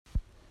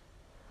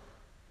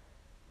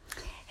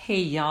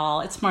Hey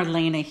y'all, it's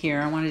Marlena here.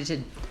 I wanted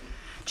to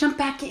jump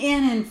back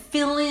in and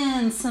fill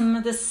in some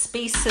of the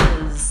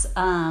spaces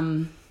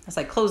as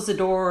I close the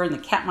door and the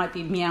cat might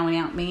be meowing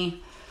at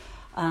me.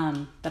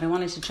 But I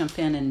wanted to jump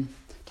in and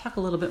talk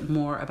a little bit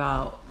more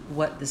about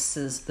what this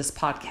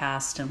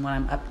podcast and what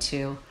I'm up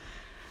to.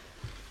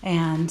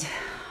 And,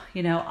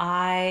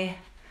 I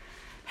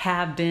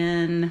have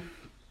been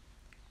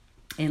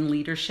in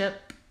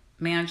leadership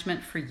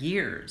management for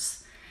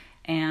years.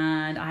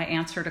 And I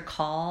answered a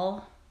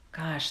call.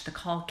 Gosh, the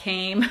call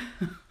came.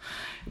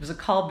 It was a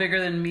call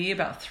bigger than me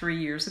about 3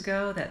 years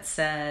ago that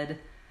said,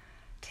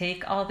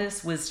 take all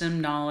this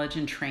wisdom, knowledge,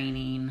 and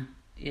training.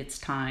 It's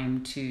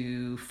time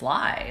to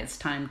fly. It's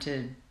time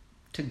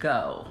to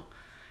go.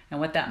 And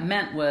what that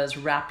meant was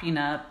wrapping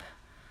up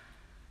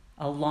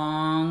a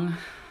long,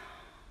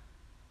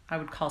 I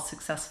would call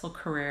successful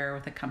career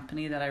with a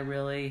company that I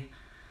really,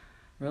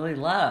 really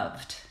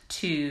loved,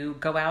 to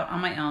go out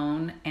on my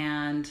own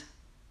and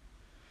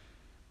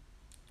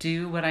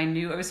do what I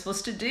knew I was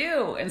supposed to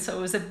do. And so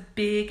it was a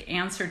big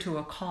answer to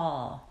a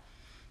call.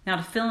 Now,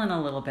 to fill in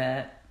a little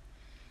bit,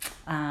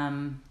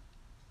 I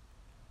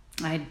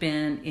had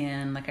been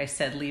in, like I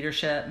said,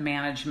 leadership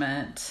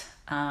management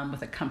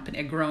with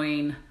a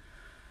growing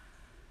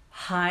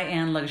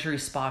high-end luxury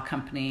spa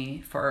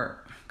company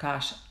for,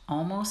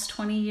 almost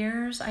 20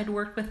 years. I'd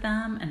worked with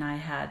them, and I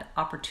had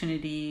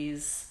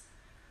opportunities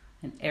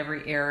in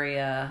every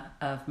area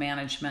of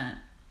management.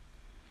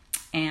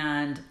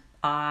 And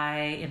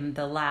in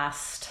the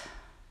last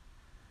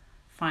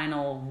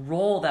final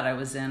role that I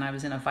was in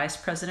a vice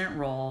president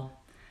role,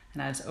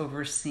 and I was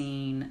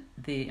overseeing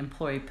the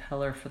employee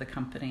pillar for the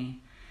company.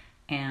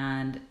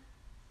 And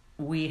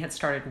we had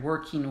started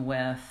working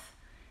with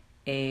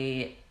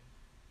a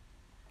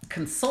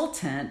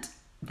consultant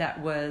that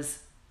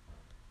was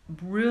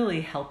really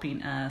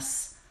helping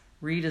us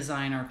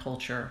redesign our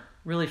culture,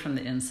 really from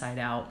the inside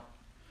out.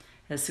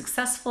 As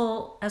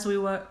successful as we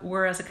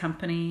were as a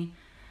company,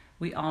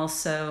 we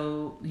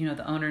also,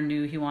 the owner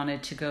knew he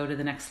wanted to go to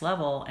the next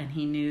level, and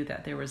he knew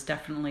that there was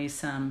definitely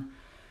some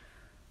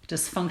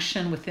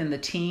dysfunction within the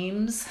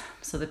teams.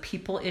 So the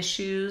people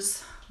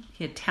issues,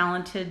 he had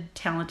talented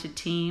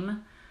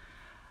team.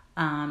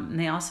 And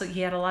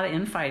he had a lot of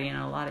infighting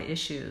and a lot of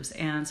issues.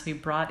 And so he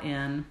brought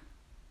in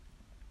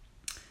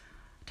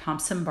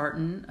Thompson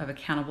Barton of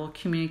Accountable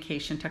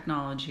Communication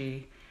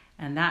Technology.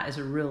 And that is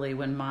really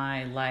when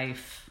my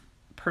life,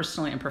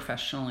 personally and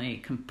professionally,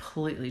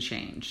 completely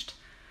changed.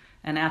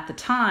 And at the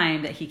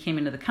time that he came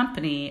into the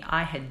company,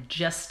 I had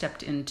just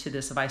stepped into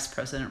this vice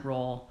president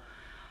role.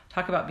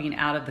 Talk about being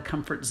out of the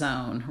comfort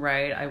zone,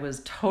 right? I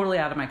was totally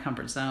out of my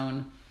comfort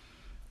zone.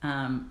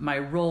 My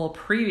role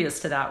previous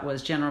to that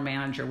was general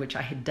manager, which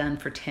I had done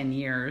for 10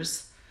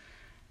 years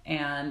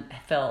and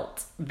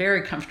felt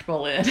very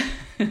comfortable in.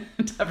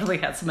 Definitely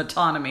had some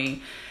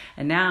autonomy.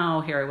 And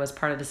now here I was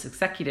part of this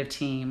executive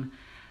team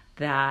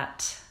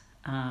that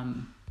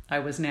I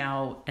was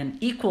now an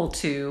equal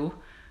to.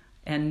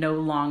 And no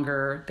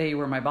longer they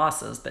were my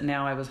bosses, but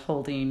now I was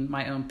holding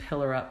my own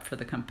pillar up for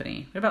the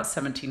company. We had about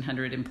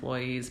 1,700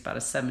 employees, about a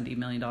 $70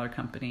 million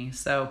company.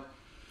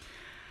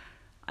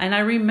 And I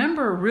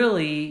remember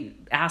really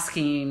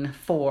asking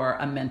for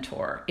a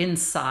mentor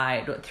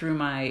inside through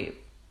my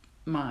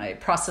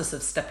process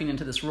of stepping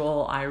into this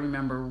role. I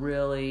remember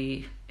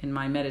really in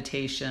my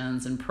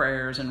meditations and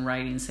prayers and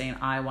writing saying,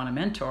 I want a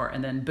mentor.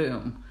 And then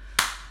boom,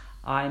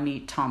 I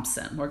meet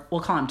Thompson.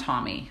 We'll call him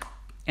Tommy.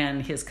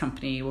 And his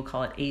company, we'll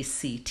call it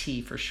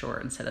ACT for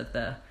short, instead of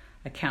the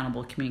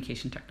Accountable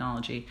Communication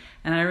Technology.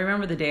 And I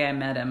remember the day I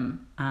met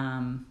him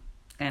and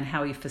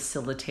how he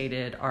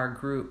facilitated our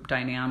group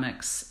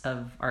dynamics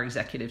of our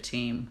executive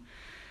team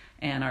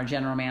and our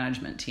general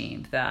management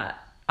team,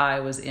 that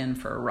I was in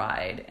for a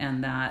ride,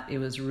 and that it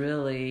was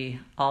really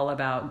all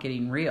about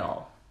getting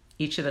real.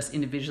 Each of us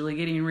individually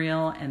getting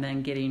real, and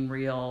then getting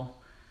real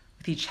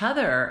with each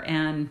other.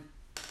 And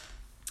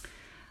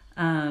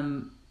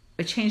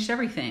it changed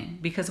everything,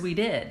 because we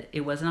did.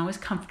 It wasn't always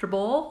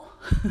comfortable,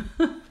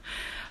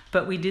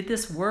 but we did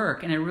this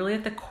work. And it really,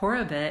 at the core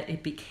of it,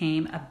 it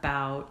became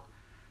about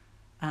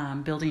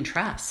building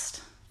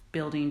trust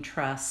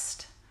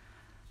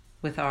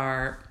with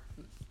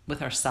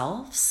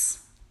ourselves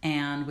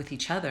and with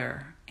each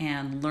other,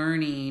 and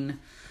learning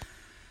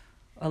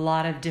a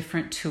lot of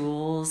different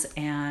tools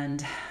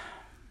and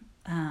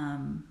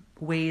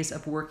ways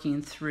of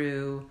working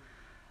through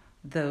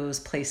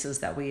those places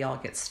that we all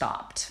get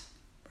stopped.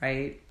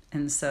 Right?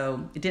 And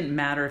so it didn't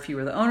matter if you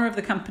were the owner of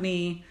the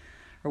company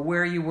or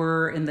where you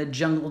were in the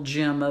jungle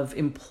gym of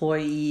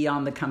employee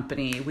on the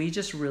company. We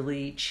just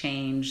really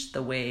changed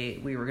the way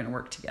we were going to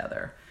work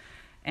together.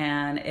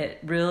 And it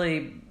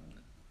really,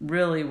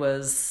 really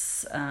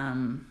was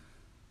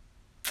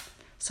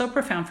so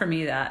profound for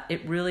me that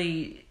I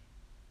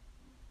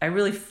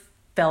really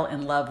fell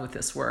in love with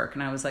this work.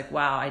 And I was like,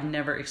 wow, I'd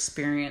never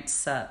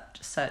experienced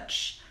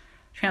such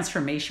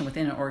transformation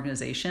within an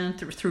organization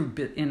through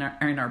in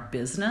our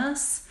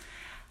business,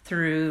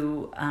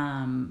 through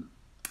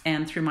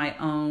and through my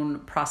own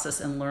process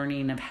and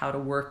learning of how to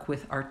work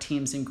with our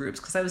teams and groups,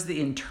 because I was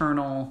the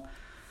internal,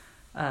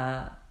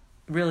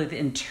 really the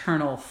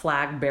internal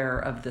flag bearer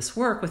of this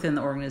work within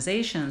the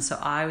organization. So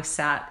I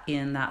sat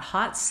in that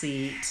hot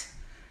seat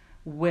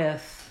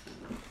with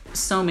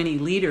so many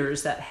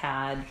leaders that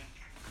had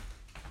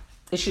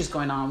issues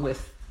going on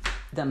with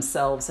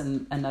themselves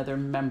and another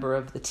member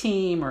of the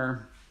team,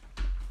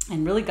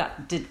 and really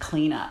did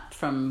cleanup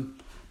from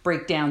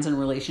breakdowns in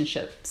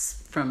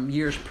relationships from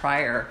years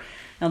prior.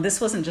 Now, this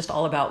wasn't just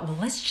all about, well,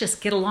 let's just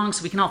get along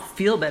so we can all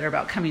feel better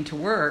about coming to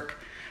work,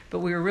 but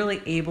we were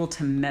really able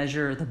to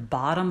measure the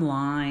bottom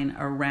line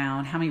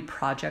around how many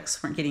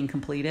projects weren't getting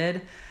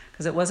completed,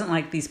 because it wasn't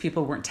like these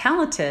people weren't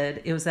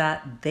talented. It was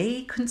that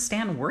they couldn't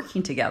stand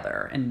working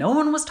together, and no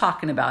one was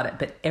talking about it,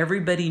 but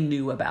everybody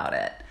knew about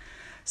it.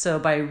 So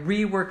by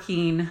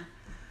reworking,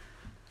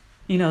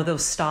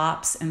 those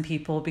stops and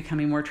people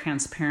becoming more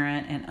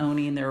transparent and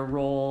owning their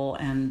role,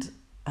 and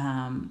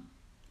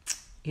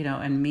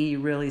and me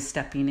really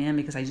stepping in,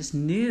 because I just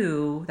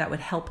knew that would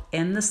help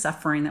end the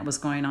suffering that was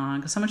going on,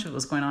 because so much of it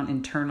was going on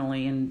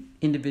internally in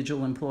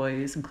individual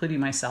employees, including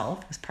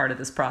myself, as part of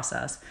this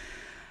process.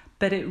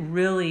 But it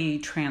really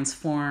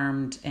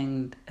transformed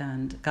and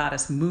got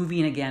us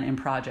moving again in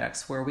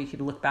projects where we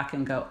could look back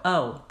and go,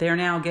 oh, they're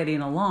now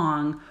getting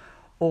along,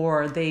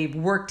 or they've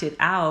worked it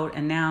out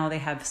and now they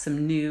have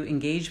some new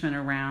engagement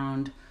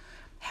around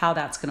how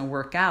that's going to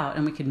work out.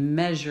 And we could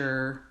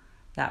measure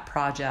that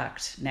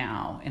project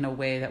now in a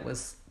way that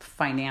was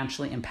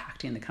financially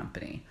impacting the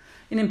company.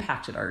 It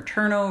impacted our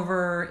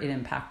turnover. It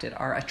impacted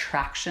our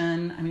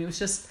attraction. I mean, it was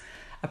just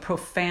a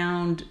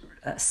profound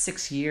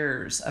 6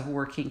 years of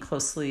working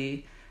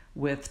closely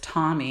with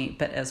Tommy,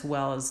 but as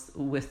well as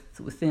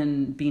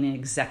within being an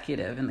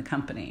executive in the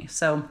company.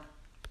 So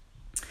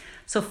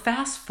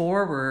fast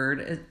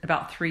forward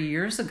about 3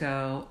 years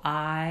ago,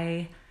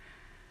 I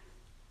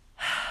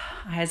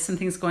had some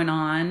things going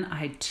on. I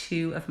had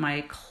two of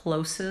my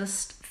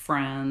closest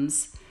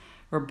friends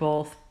were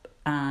both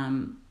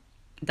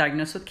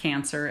diagnosed with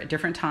cancer at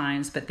different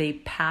times, but they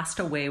passed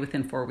away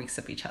within 4 weeks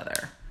of each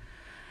other.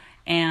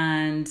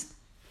 And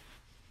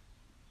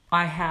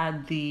I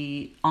had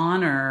the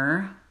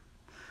honor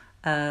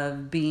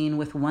of being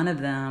with one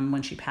of them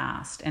when she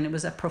passed. And it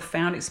was a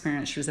profound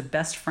experience. She was a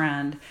best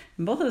friend.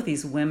 And both of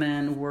these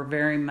women were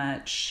very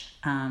much,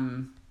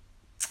 not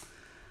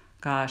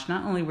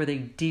only were they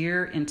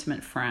dear,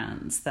 intimate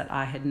friends that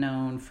I had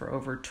known for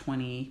over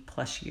 20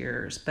 plus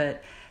years,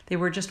 but they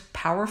were just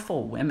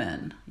powerful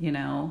women.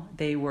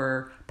 They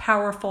were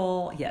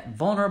powerful yet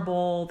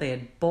vulnerable. They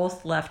had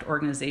both left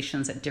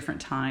organizations at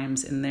different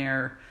times in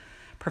their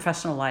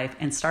professional life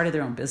and started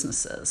their own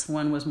businesses.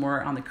 One was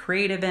more on the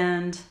creative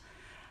end,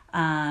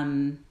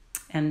 and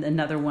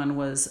another one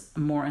was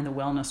more in the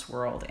wellness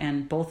world.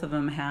 And both of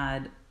them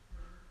had,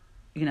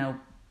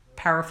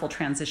 powerful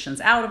transitions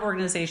out of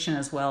organization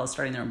as well as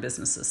starting their own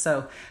businesses.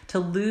 So to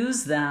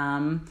lose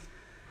them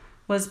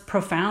was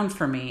profound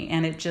for me.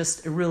 And it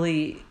just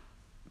really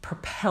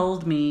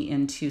propelled me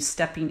into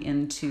stepping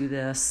into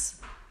this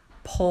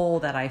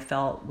pull that I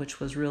felt, which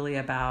was really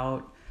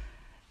about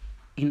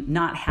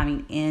not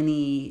having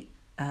any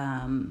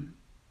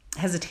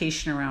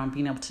hesitation around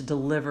being able to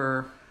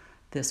deliver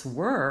this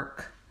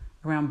work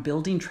around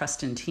building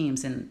trust in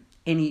teams in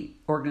any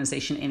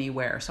organization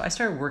anywhere. So I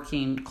started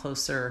working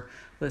closer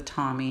with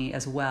Tommy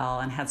as well,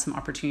 and had some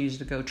opportunities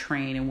to go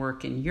train and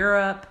work in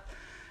Europe,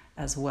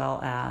 as well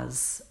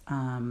as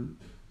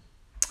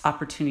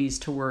opportunities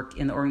to work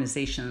in the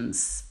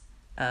organizations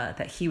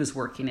that he was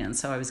working in.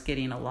 So I was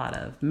getting a lot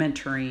of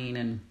mentoring,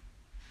 and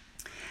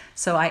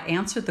so I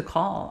answered the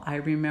call. I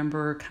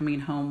remember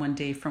coming home one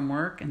day from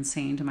work and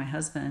saying to my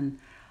husband,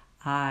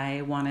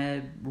 I want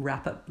to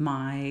wrap up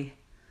my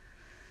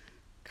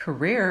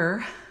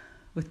career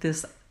with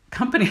this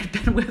company I've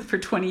been with for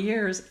 20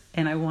 years,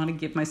 and I want to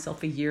give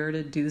myself a year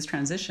to do this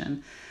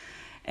transition.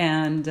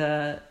 And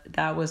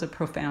that was a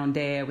profound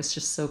day. I was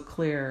just so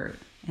clear,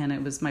 and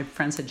it was, my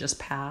friends had just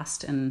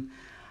passed, and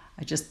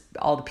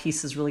all the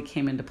pieces really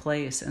came into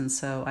place. And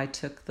so I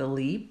took the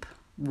leap,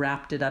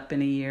 wrapped it up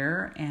in a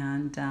year,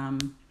 and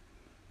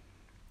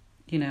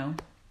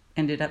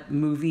ended up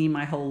moving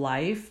my whole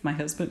life. My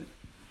husband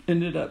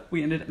ended up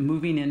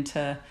moving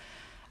into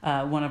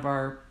one of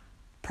our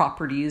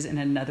properties in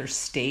another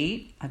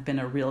state. I've been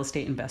a real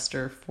estate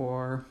investor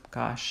for,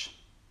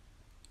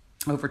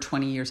 over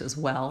 20 years as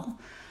well.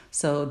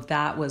 So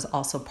that was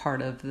also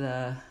part of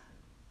the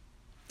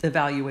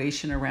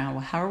evaluation around,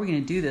 well, how are we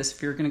going to do this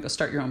if you're going to go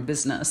start your own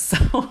business?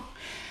 So,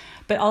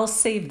 but I'll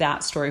save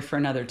that story for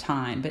another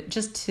time. But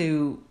just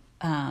to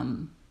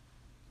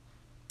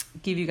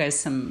give you guys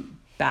some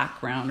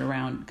background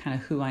around kind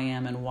of who I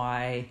am and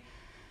why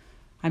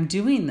I'm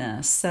doing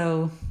this.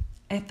 So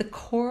at the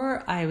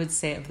core, I would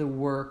say, of the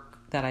work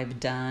that I've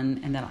done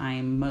and that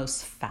I'm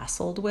most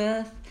faciled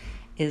with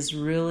is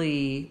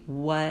really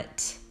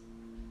what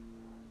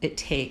it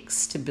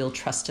takes to build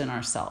trust in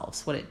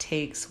ourselves, what it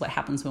takes, what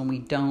happens when we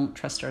don't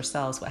trust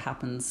ourselves, what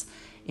happens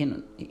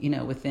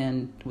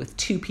with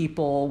two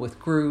people, with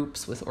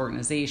groups, with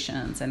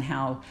organizations, and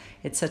how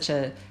it's such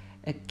a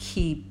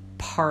key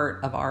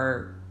part of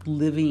our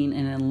living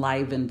an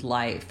enlivened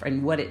life,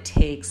 and what it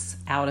takes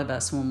out of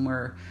us when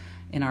we're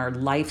in our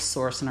life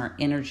source and our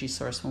energy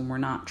source, when we're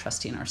not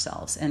trusting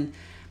ourselves. And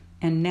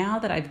now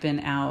that I've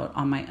been out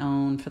on my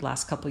own for the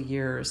last couple of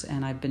years,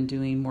 and I've been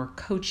doing more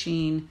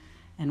coaching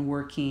and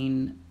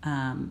working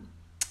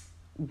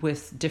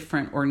with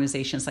different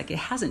organizations, like, it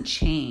hasn't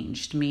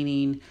changed,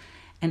 meaning,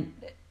 and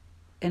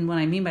what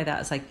I mean by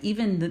that is, like,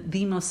 even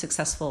the most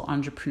successful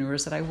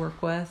entrepreneurs that I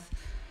work with,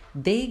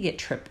 they get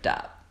tripped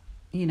up.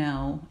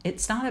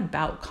 It's not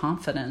about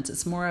confidence.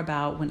 It's more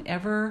about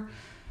whenever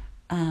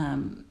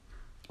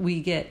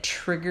we get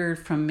triggered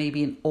from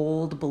maybe an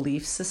old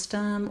belief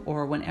system,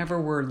 or whenever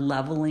we're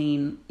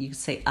leveling, you could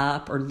say,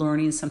 up, or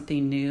learning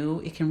something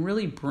new, it can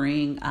really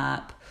bring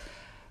up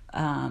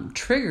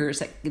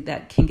triggers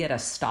that can get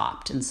us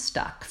stopped and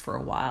stuck for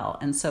a while.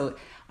 And so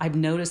I've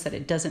noticed that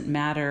it doesn't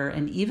matter.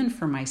 And even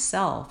for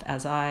myself,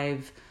 as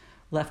I've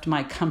left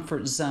my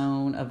comfort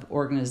zone of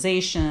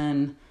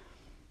organization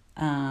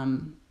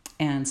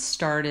and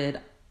started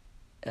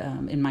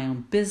in my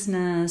own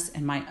business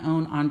and my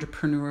own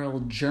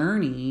entrepreneurial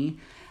journey,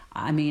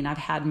 I mean, I've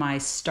had my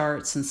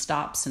starts and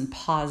stops and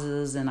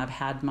pauses, and I've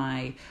had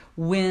my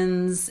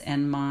wins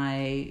and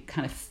my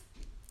kind of,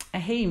 I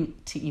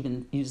hate to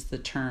even use the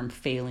term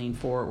failing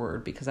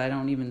forward, because I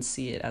don't even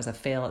see it as a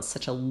fail. It's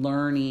such a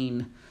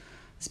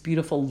this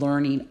beautiful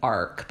learning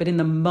arc. But in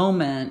the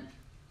moment,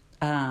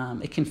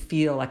 it can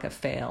feel like a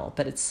fail.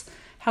 But it's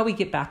how we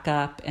get back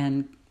up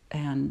and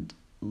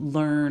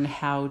learn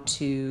how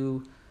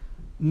to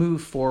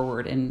move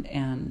forward.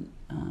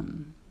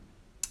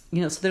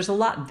 So there's a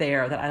lot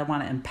there that I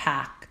want to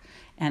unpack.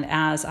 And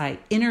as I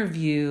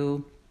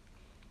interview,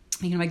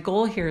 my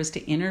goal here is to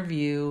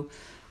interview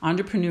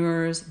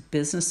entrepreneurs,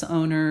 business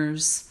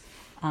owners,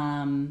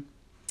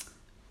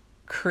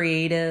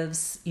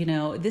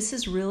 creatives. This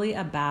is really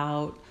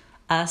about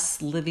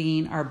us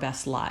living our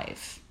best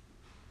life,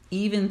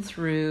 even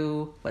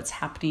through what's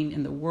happening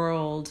in the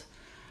world.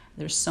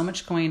 There's so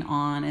much going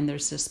on, and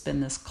there's just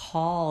been this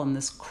call and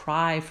this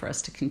cry for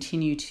us to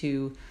continue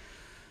to,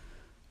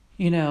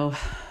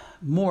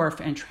 morph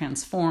and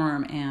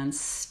transform and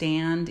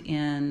stand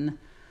in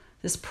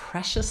this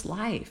precious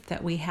life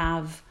that we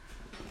have.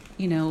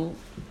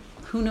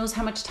 Who knows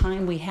how much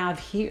time we have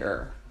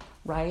here,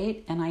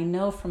 right? And I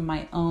know from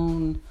my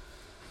own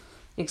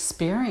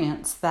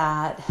experience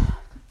that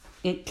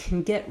it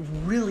can get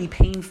really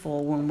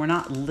painful when we're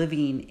not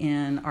living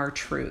in our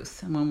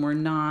truth, and when we're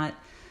not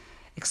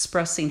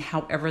expressing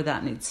however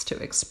that needs to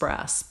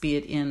express, be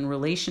it in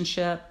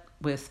relationship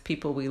with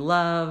people we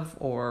love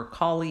or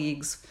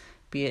colleagues,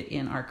 be it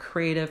in our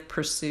creative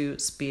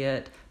pursuits, be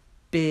it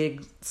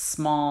big,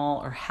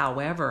 small, or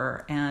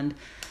however. And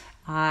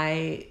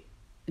I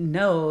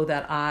know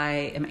that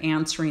I am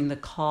answering the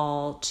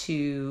call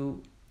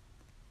to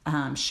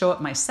show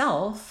up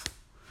myself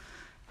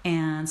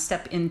and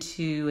step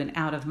into and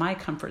out of my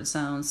comfort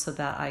zone, so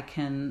that I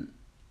can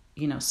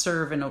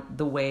serve in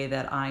the way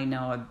that I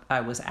know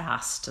I was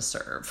asked to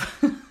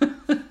serve.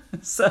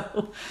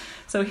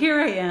 So here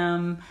I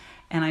am,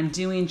 and I'm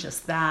doing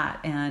just that.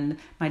 And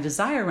my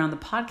desire around the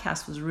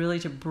podcast was really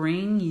to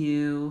bring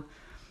you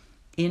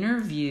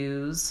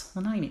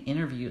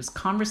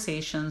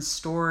conversations,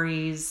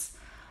 stories,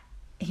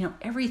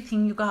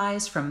 everything, you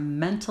guys, from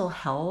mental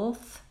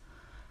health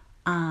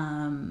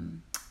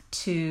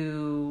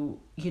to,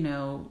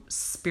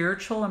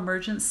 spiritual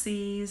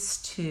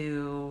emergencies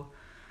to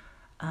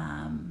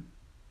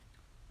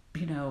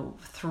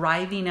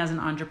thriving as an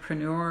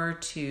entrepreneur,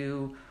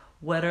 to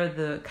what are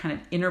the kind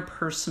of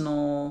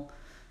interpersonal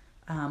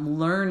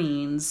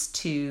learnings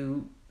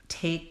to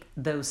take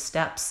those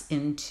steps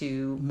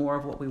into more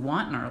of what we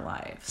want in our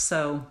life.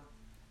 So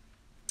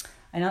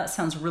I know that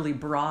sounds really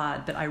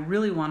broad, but I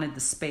really wanted the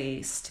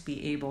space to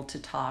be able to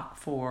talk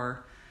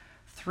for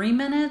 3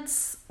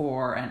 minutes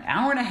or an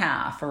hour and a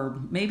half, or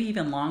maybe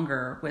even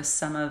longer, with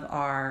some of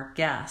our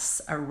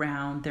guests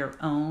around their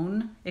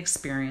own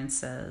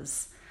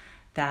experiences,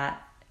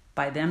 that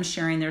by them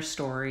sharing their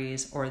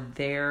stories or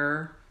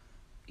their,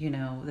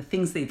 the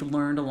things they've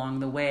learned along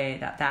the way,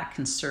 that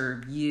can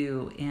serve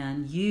you,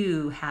 and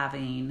you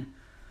having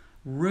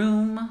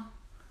room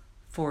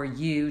for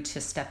you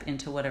to step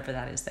into whatever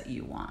that is that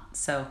you want.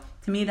 So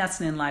to me, that's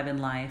an enlivened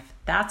life.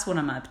 That's what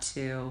I'm up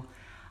to.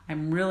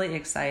 I'm really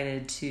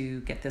excited to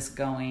get this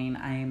going.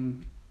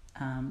 I'm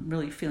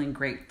really feeling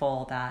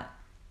grateful that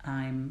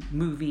I'm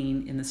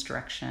moving in this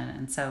direction.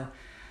 And so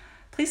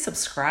please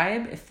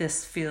subscribe if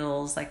this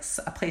feels like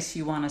a place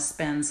you want to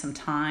spend some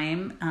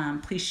time.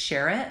 Please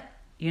share it.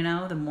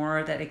 The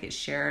more that it gets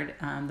shared,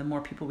 the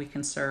more people we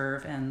can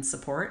serve and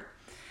support.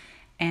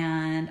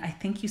 And I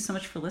thank you so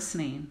much for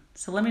listening.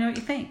 So let me know what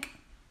you think.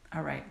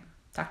 All right.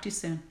 Talk to you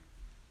soon.